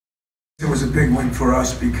It was a big win for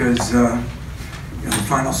us because the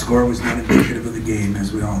final score was not indicative of the game,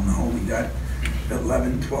 as we all know. We got an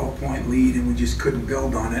 11, 12-point lead, and we just couldn't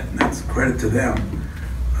build on it, and that's a credit to them.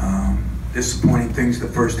 Disappointing things the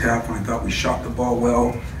first half when I thought we shot the ball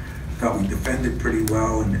well, thought we defended pretty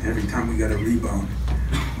well, and every time we got a rebound,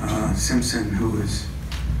 Simpson, who is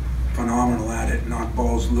phenomenal at it, knocked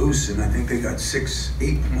balls loose, and I think they got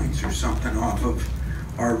 8 points or something off of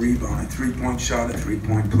our rebound, a 3-point shot, a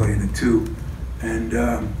 3-point play, and a 2. And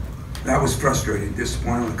that was frustrating,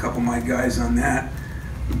 disappointed with a couple of my guys on that.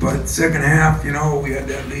 But second half, we had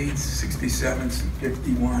that lead,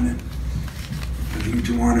 67-51, and I think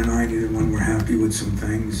Juwan and I, neither one were happy with some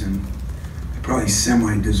things, and I probably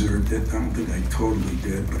semi-deserved it. I don't think I totally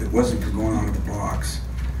did, but it wasn't for going out of the box.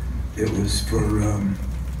 It was for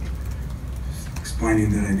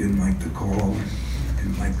explaining that I didn't like the call, and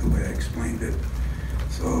didn't like the way I explained it.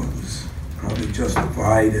 So it was probably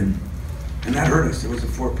justified, and that hurt us. It was a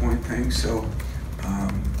 4-point thing, so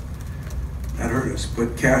that hurt us.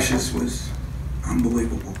 But Cassius was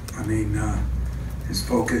unbelievable. I mean, his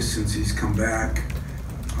focus since he's come back,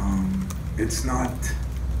 it's not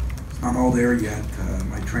all there yet.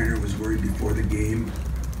 My trainer was worried before the game.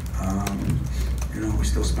 We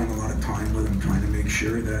still spend a lot of time with him trying to make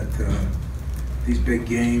sure that these big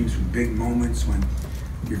games, big moments when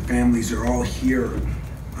your families are all here,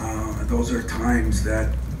 those are times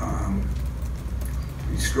that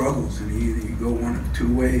he struggles, and he go one of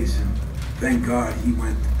two ways, and thank God he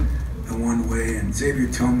went the one way. And Xavier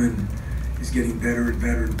Tillman is getting better and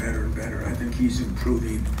better and better and better. I think he's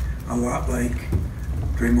improving a lot like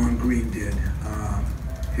Draymond Green did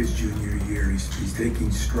his junior year. He's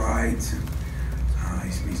taking strides, and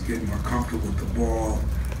he's getting more comfortable with the ball.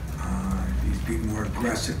 He's being more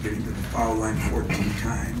aggressive, getting to the foul line 14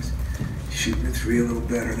 times. Shooting the 3 a little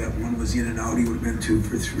better. That one was in and out. He would have been 2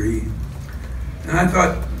 for 3. And I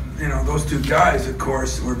thought, those two guys, of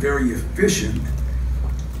course, were very efficient.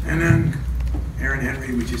 And then Aaron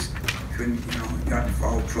Henry, we just couldn't, got in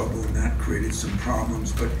foul trouble, and that created some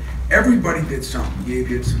problems. But everybody did something. Gabe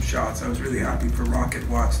hit some shots. I was really happy for Rocket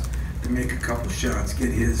Watts to make a couple shots, get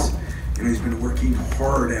his. He's been working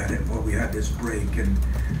hard at it while we had this break. And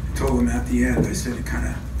I told him at the end, I said, it's kind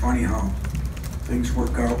of funny how things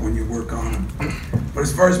work out when you work on them. But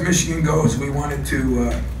as far as Michigan goes, we wanted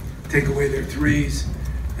to take away their threes,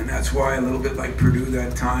 and that's why, a little bit like Purdue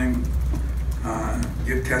that time,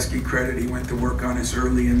 give Teskey credit. He went to work on us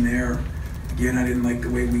early in there. Again, I didn't like the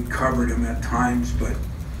way we covered him at times, but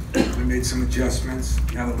we made some adjustments.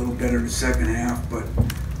 Got a little better in the second half, but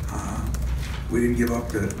we didn't give up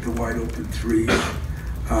the wide open threes.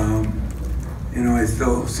 I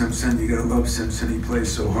still, Simpson, you gotta love Simpson. He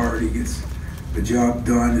plays so hard. He gets the job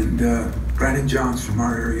done. And Brandon Johns from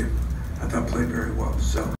our area, I thought played very well.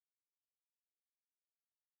 So.